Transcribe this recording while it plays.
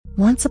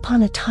Once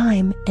upon a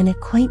time, in a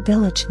quaint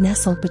village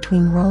nestled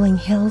between rolling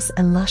hills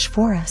and lush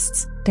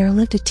forests, there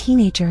lived a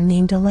teenager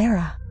named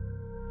Elara.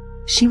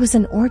 She was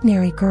an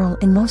ordinary girl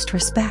in most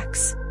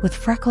respects, with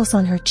freckles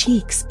on her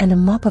cheeks and a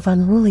mop of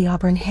unruly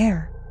auburn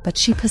hair, but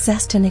she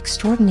possessed an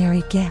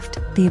extraordinary gift,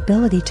 the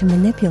ability to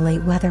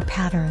manipulate weather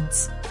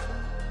patterns.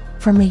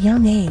 From a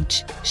young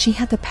age, she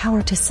had the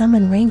power to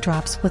summon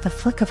raindrops with a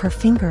flick of her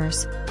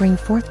fingers, bring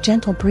forth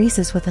gentle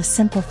breezes with a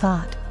simple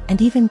thought,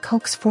 and even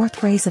coax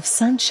forth rays of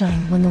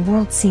sunshine when the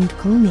world seemed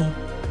gloomy.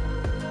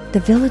 The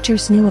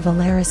villagers knew of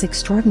Elara's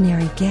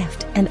extraordinary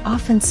gift and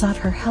often sought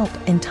her help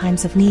in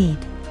times of need.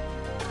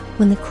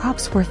 When the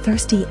crops were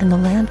thirsty and the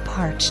land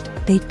parched,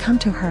 they'd come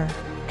to her,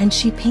 and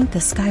she'd paint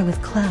the sky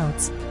with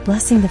clouds,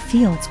 blessing the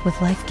fields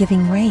with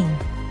life-giving rain.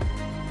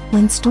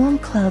 When storm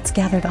clouds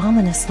gathered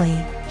ominously,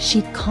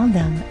 she'd calm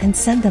them and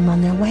send them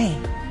on their way.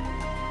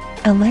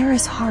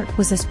 Elara's heart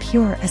was as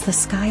pure as the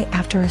sky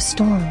after a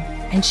storm,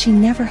 and she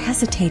never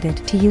hesitated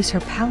to use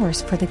her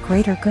powers for the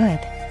greater good.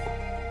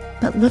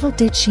 But little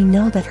did she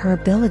know that her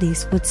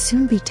abilities would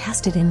soon be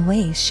tested in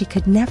ways she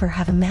could never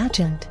have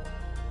imagined.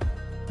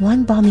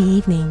 One balmy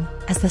evening,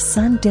 as the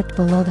sun dipped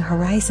below the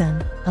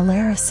horizon,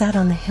 Elara sat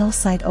on the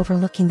hillside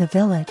overlooking the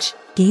village,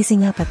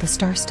 gazing up at the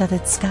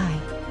star-studded sky.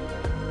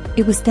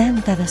 It was then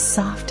that a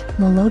soft,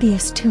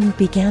 melodious tune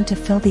began to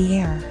fill the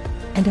air,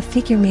 and a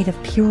figure made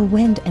of pure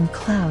wind and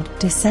cloud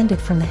descended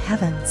from the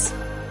heavens.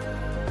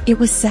 It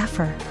was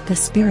Zephyr, the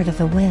spirit of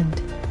the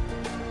wind.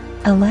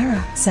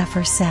 "Elara,"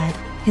 Zephyr said,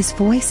 his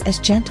voice as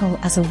gentle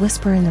as a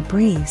whisper in the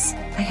breeze,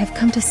 "I have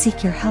come to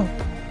seek your help.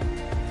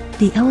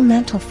 The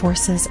elemental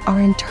forces are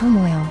in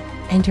turmoil,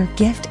 and your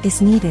gift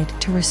is needed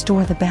to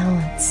restore the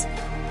balance."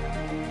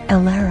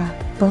 Elara,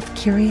 both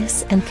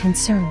curious and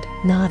concerned,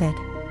 nodded.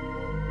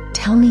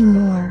 "Tell me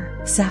more,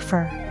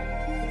 Zephyr.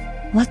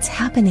 What's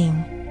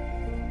happening?"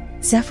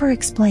 Zephyr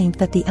explained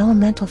that the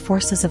elemental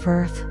forces of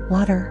earth,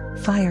 water,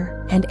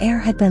 fire, and air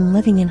had been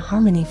living in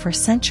harmony for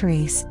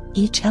centuries,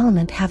 each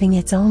element having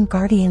its own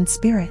guardian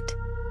spirit.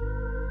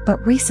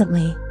 But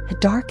recently, a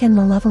dark and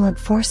malevolent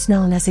force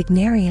known as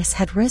Ignarius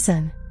had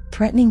risen,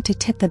 threatening to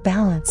tip the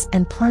balance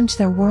and plunge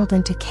their world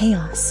into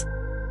chaos.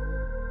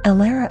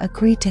 Elara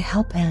agreed to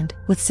help and,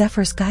 with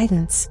Zephyr's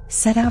guidance,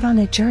 set out on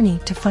a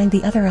journey to find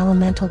the other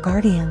elemental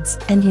guardians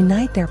and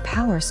unite their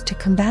powers to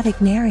combat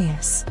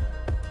Ignarius.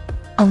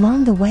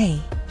 Along the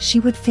way, she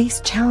would face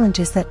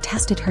challenges that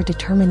tested her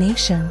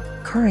determination,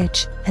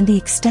 courage, and the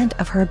extent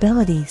of her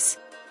abilities.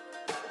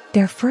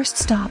 Their first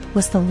stop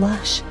was the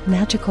lush,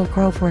 magical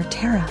grove where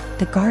Terra,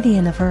 the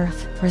guardian of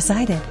Earth,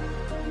 resided.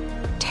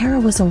 Terra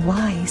was a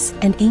wise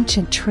and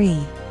ancient tree,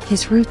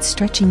 his roots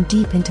stretching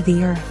deep into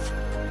the earth.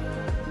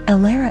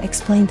 Elara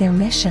explained their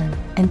mission,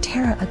 and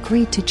Terra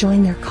agreed to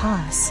join their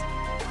cause.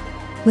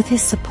 With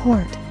his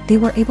support, they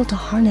were able to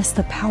harness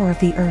the power of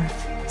the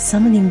earth,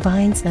 summoning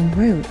vines and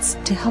roots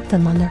to help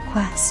them on their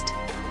quest.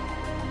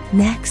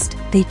 Next,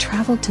 they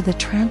traveled to the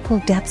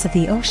tranquil depths of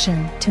the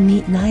ocean to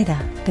meet Nida,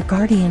 the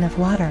guardian of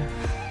water.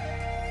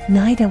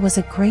 Nida was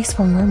a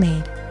graceful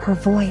mermaid, her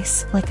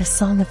voice like a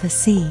song of the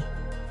sea.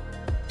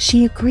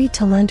 She agreed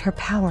to lend her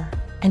power,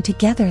 and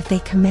together they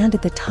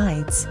commanded the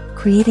tides,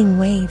 creating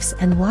waves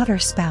and water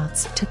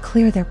spouts to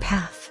clear their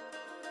path.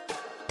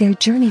 Their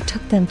journey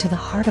took them to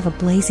the heart of a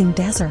blazing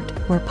desert,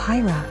 where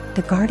Pyra,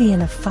 the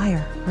guardian of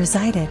fire,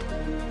 resided.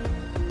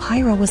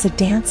 Pyra was a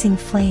dancing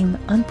flame,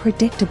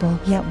 unpredictable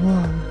yet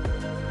warm.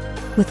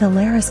 With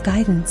Elara's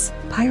guidance,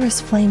 Pyra's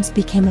flames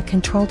became a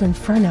controlled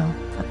inferno,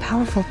 a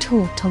powerful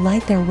tool to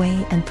light their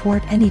way and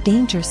thwart any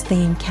dangers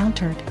they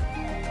encountered.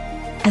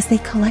 As they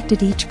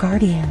collected each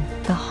guardian,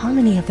 the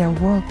harmony of their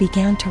world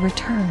began to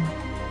return.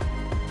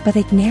 But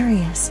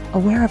Ignarius,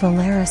 aware of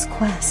Elara's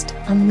quest,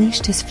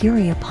 unleashed his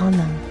fury upon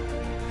them.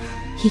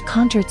 He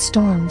conjured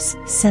storms,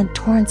 sent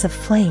torrents of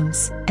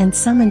flames, and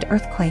summoned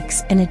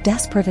earthquakes in a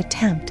desperate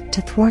attempt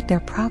to thwart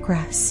their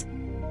progress.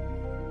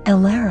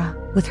 Elara,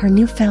 with her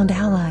newfound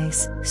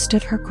allies,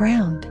 stood her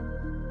ground.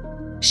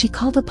 She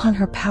called upon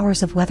her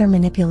powers of weather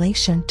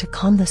manipulation to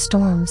calm the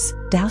storms,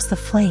 douse the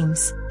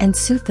flames, and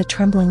soothe the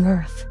trembling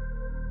earth.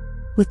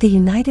 With the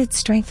united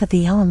strength of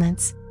the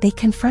elements, they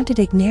confronted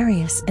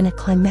Ignarius in a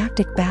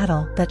climactic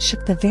battle that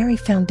shook the very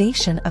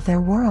foundation of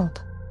their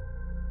world.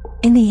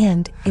 In the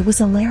end, it was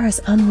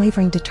Elara's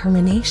unwavering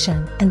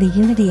determination and the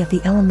unity of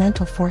the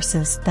elemental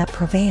forces that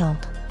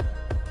prevailed.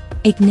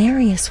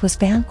 Ignarius was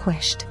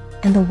vanquished,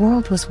 and the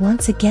world was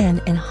once again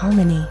in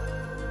harmony.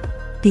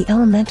 The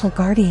elemental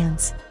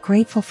guardians,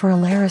 grateful for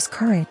Elara's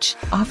courage,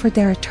 offered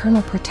their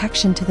eternal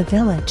protection to the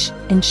village,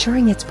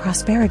 ensuring its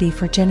prosperity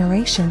for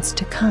generations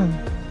to come.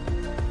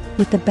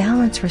 With the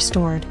balance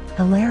restored,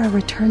 Elara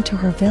returned to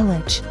her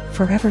village,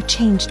 forever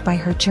changed by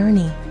her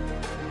journey.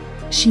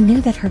 She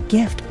knew that her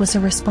gift was a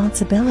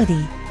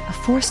responsibility, a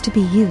force to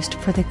be used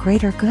for the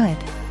greater good.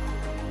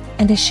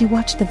 And as she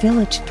watched the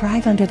village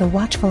thrive under the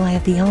watchful eye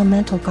of the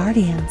elemental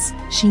guardians,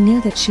 she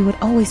knew that she would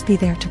always be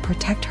there to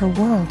protect her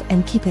world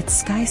and keep its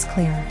skies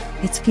clear,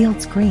 its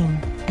fields green,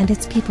 and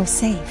its people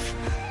safe.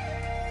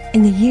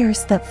 In the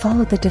years that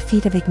followed the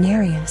defeat of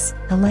Ignarius,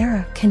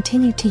 Elara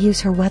continued to use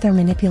her weather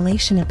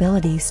manipulation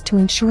abilities to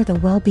ensure the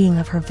well-being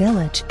of her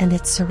village and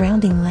its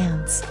surrounding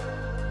lands.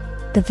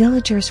 The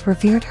villagers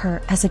revered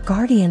her as a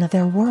guardian of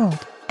their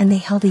world, and they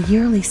held a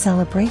yearly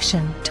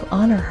celebration to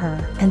honor her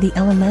and the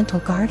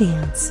elemental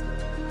guardians.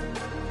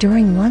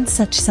 During one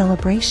such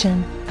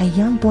celebration, a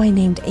young boy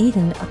named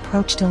Aiden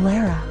approached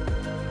Elara.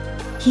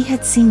 He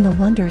had seen the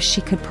wonders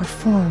she could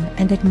perform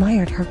and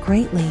admired her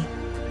greatly.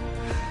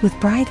 With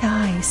bright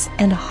eyes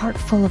and a heart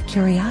full of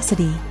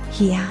curiosity,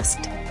 he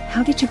asked,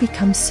 "How did you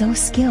become so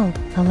skilled,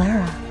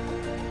 Elara?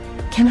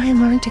 Can I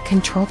learn to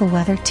control the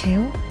weather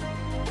too?"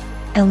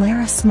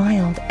 Elara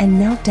smiled and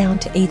knelt down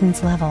to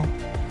Aiden's level.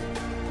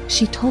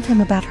 She told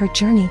him about her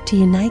journey to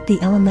unite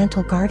the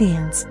elemental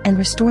guardians and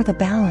restore the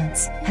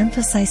balance,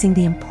 emphasizing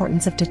the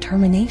importance of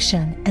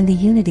determination and the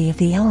unity of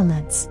the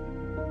elements.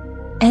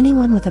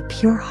 Anyone with a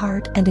pure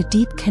heart and a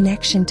deep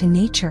connection to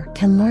nature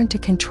can learn to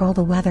control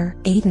the weather,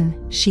 Aiden,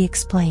 she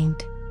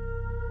explained.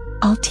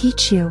 "I'll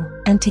teach you,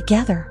 and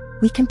together,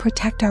 we can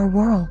protect our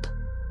world."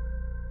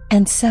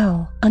 And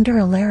so, under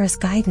Elara's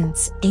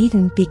guidance,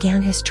 Aiden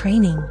began his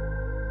training.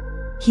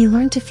 He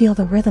learned to feel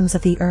the rhythms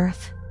of the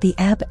earth, the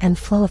ebb and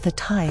flow of the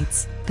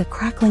tides, the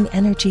crackling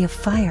energy of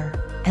fire,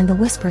 and the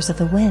whispers of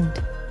the wind.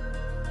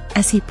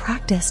 As he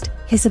practiced,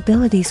 his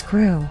abilities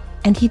grew,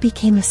 and he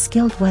became a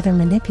skilled weather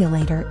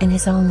manipulator in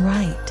his own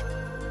right.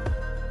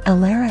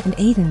 Elara and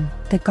Aiden,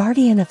 the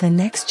guardian of the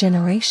next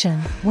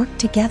generation, worked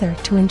together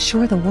to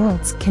ensure the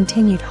world's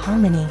continued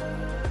harmony.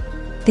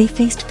 They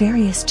faced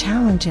various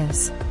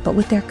challenges, but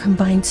with their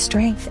combined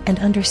strength and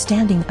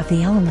understanding of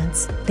the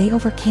elements, they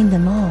overcame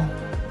them all.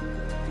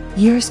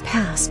 Years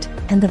passed,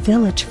 and the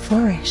village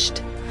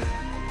flourished.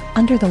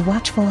 Under the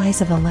watchful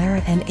eyes of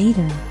Elara and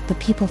Aiden, the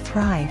people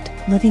thrived,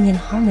 living in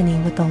harmony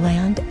with the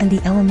land and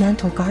the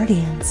elemental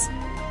guardians.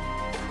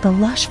 The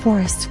lush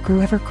forests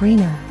grew ever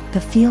greener, the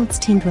fields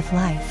teemed with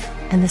life,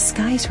 and the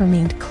skies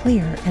remained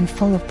clear and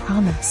full of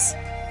promise.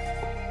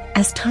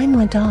 As time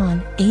went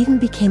on, Aiden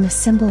became a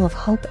symbol of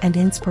hope and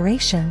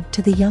inspiration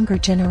to the younger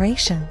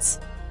generations.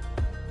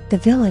 The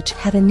village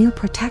had a new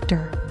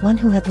protector, one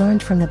who had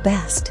learned from the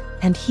best,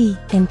 and he,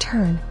 in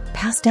turn,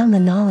 passed down the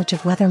knowledge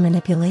of weather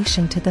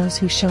manipulation to those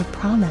who showed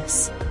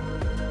promise.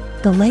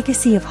 The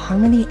legacy of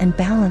harmony and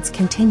balance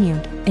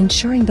continued,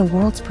 ensuring the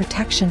world's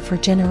protection for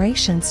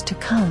generations to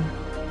come.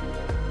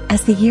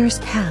 As the years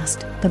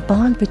passed, the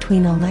bond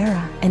between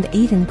Elara and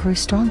Aiden grew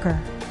stronger.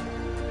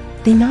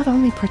 They not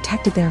only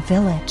protected their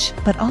village,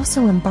 but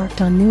also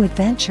embarked on new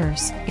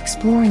adventures,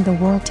 exploring the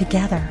world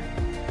together.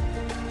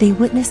 They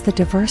witnessed the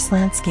diverse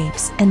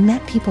landscapes and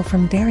met people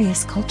from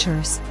various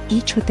cultures,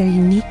 each with their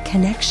unique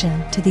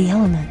connection to the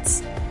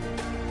elements.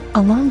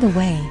 Along the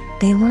way,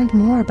 they learned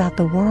more about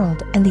the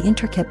world and the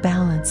intricate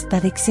balance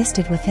that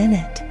existed within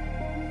it.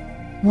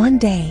 One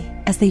day,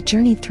 as they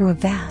journeyed through a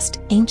vast,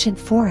 ancient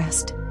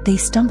forest, they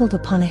stumbled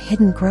upon a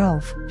hidden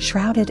grove,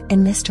 shrouded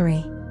in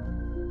mystery.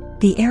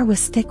 The air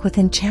was thick with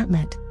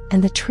enchantment,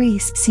 and the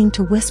trees seemed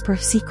to whisper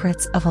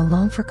secrets of a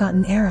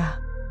long-forgotten era.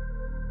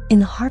 In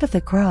the heart of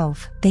the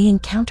grove, they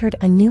encountered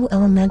a new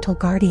elemental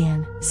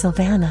guardian,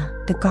 Sylvana,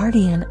 the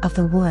guardian of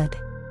the wood.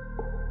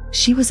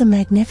 She was a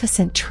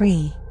magnificent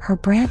tree, her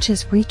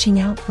branches reaching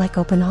out like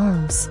open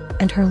arms,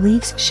 and her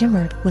leaves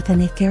shimmered with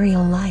an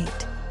ethereal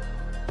light.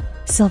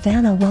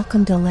 Sylvana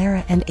welcomed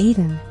Elara and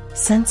Aiden,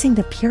 sensing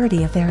the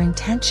purity of their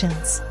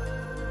intentions.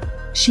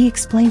 She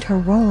explained her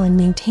role in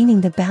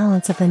maintaining the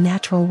balance of the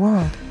natural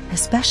world,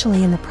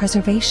 especially in the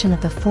preservation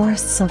of the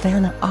forest.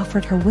 Sylvana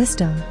offered her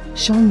wisdom,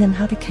 showing them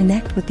how to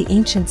connect with the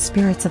ancient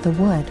spirits of the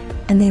wood,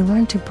 and they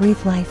learned to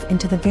breathe life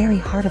into the very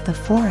heart of the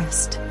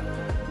forest.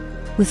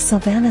 With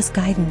Sylvana's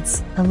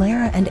guidance,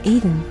 Elara and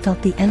Aiden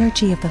felt the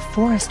energy of the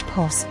forest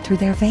pulse through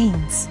their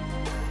veins.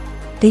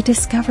 They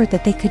discovered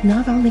that they could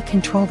not only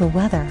control the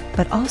weather,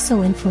 but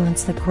also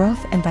influence the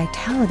growth and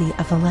vitality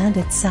of the land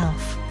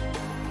itself.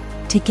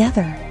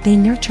 Together, they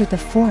nurtured the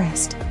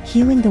forest,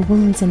 healing the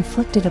wounds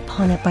inflicted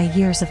upon it by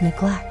years of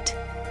neglect.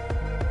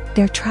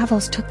 Their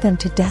travels took them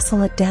to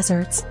desolate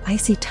deserts,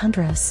 icy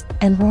tundras,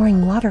 and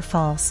roaring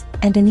waterfalls,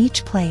 and in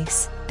each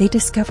place, they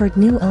discovered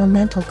new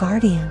elemental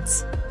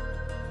guardians.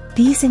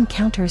 These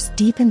encounters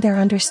deepened their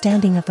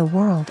understanding of the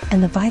world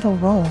and the vital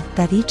role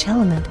that each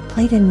element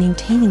played in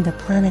maintaining the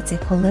planet's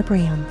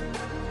equilibrium.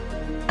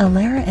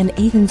 Elara and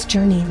Aiden's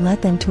journey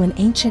led them to an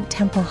ancient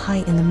temple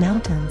high in the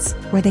mountains,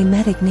 where they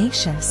met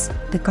Ignatius,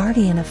 the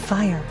guardian of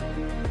fire.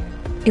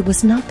 It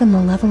was not the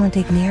malevolent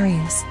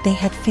Ignarius they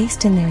had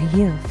faced in their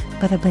youth,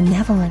 but a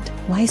benevolent,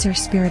 wiser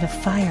spirit of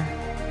fire.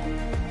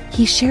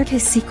 He shared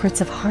his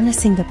secrets of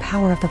harnessing the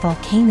power of the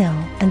volcano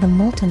and the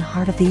molten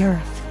heart of the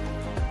earth.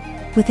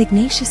 With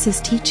Ignatius's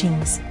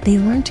teachings, they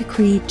learned to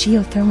create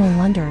geothermal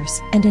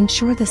wonders and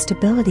ensure the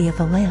stability of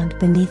the land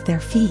beneath their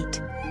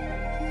feet.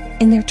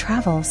 In their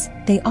travels,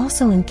 they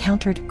also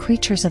encountered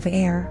creatures of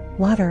air,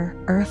 water,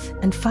 earth,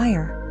 and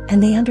fire,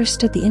 and they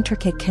understood the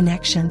intricate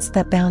connections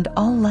that bound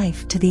all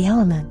life to the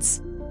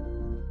elements.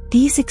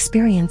 These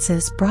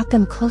experiences brought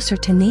them closer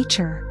to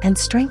nature and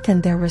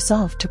strengthened their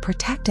resolve to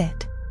protect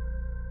it.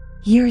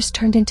 Years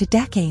turned into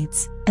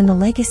decades, and the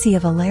legacy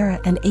of Elara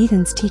and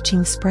Aiden's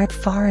teaching spread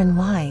far and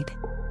wide.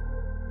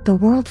 The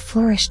world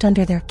flourished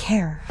under their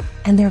care,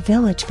 and their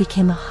village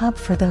became a hub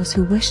for those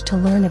who wished to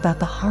learn about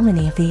the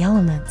harmony of the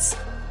elements.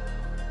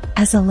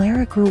 As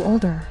Elara grew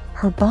older,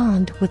 her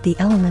bond with the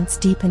elements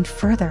deepened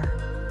further.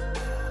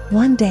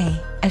 One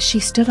day, as she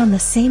stood on the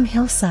same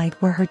hillside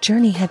where her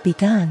journey had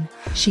begun,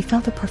 she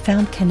felt a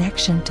profound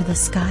connection to the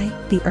sky,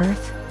 the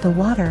earth, the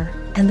water,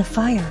 and the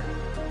fire.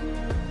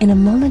 In a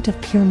moment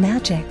of pure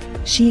magic,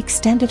 she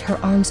extended her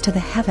arms to the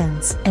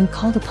heavens and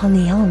called upon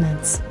the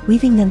elements,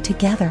 weaving them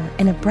together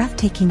in a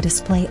breathtaking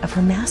display of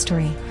her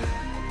mastery.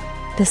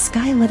 The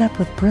sky lit up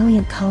with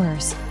brilliant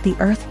colors, the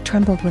earth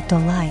trembled with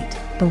delight,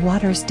 the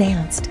waters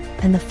danced,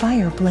 and the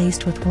fire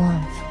blazed with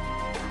warmth.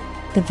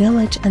 The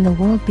village and the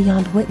world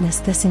beyond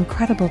witnessed this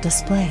incredible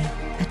display,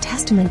 a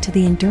testament to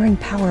the enduring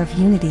power of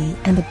unity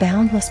and the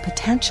boundless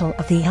potential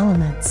of the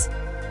elements.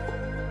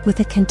 With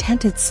a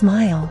contented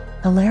smile,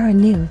 Elara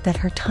knew that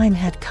her time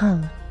had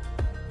come.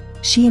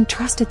 She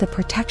entrusted the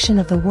protection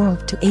of the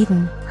world to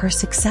Aiden, her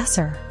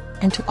successor,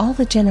 and to all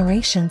the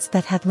generations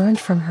that had learned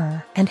from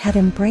her and had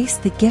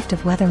embraced the gift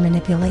of weather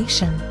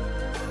manipulation.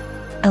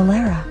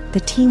 Elara, the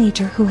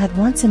teenager who had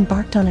once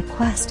embarked on a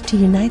quest to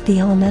unite the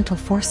elemental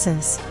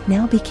forces,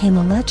 now became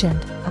a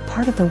legend, a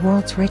part of the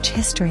world's rich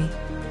history.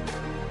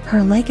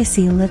 Her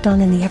legacy lived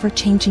on in the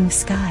ever-changing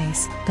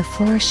skies, the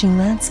flourishing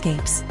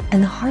landscapes,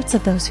 and the hearts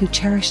of those who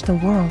cherished the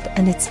world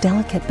and its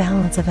delicate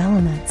balance of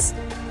elements.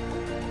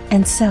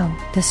 And so,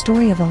 the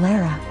story of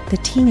Elara, the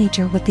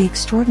teenager with the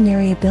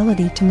extraordinary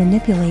ability to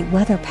manipulate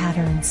weather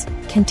patterns,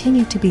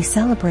 continued to be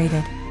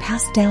celebrated,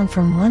 passed down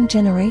from one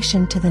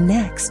generation to the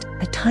next,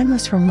 a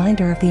timeless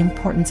reminder of the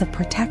importance of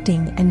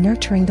protecting and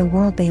nurturing the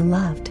world they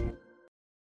loved.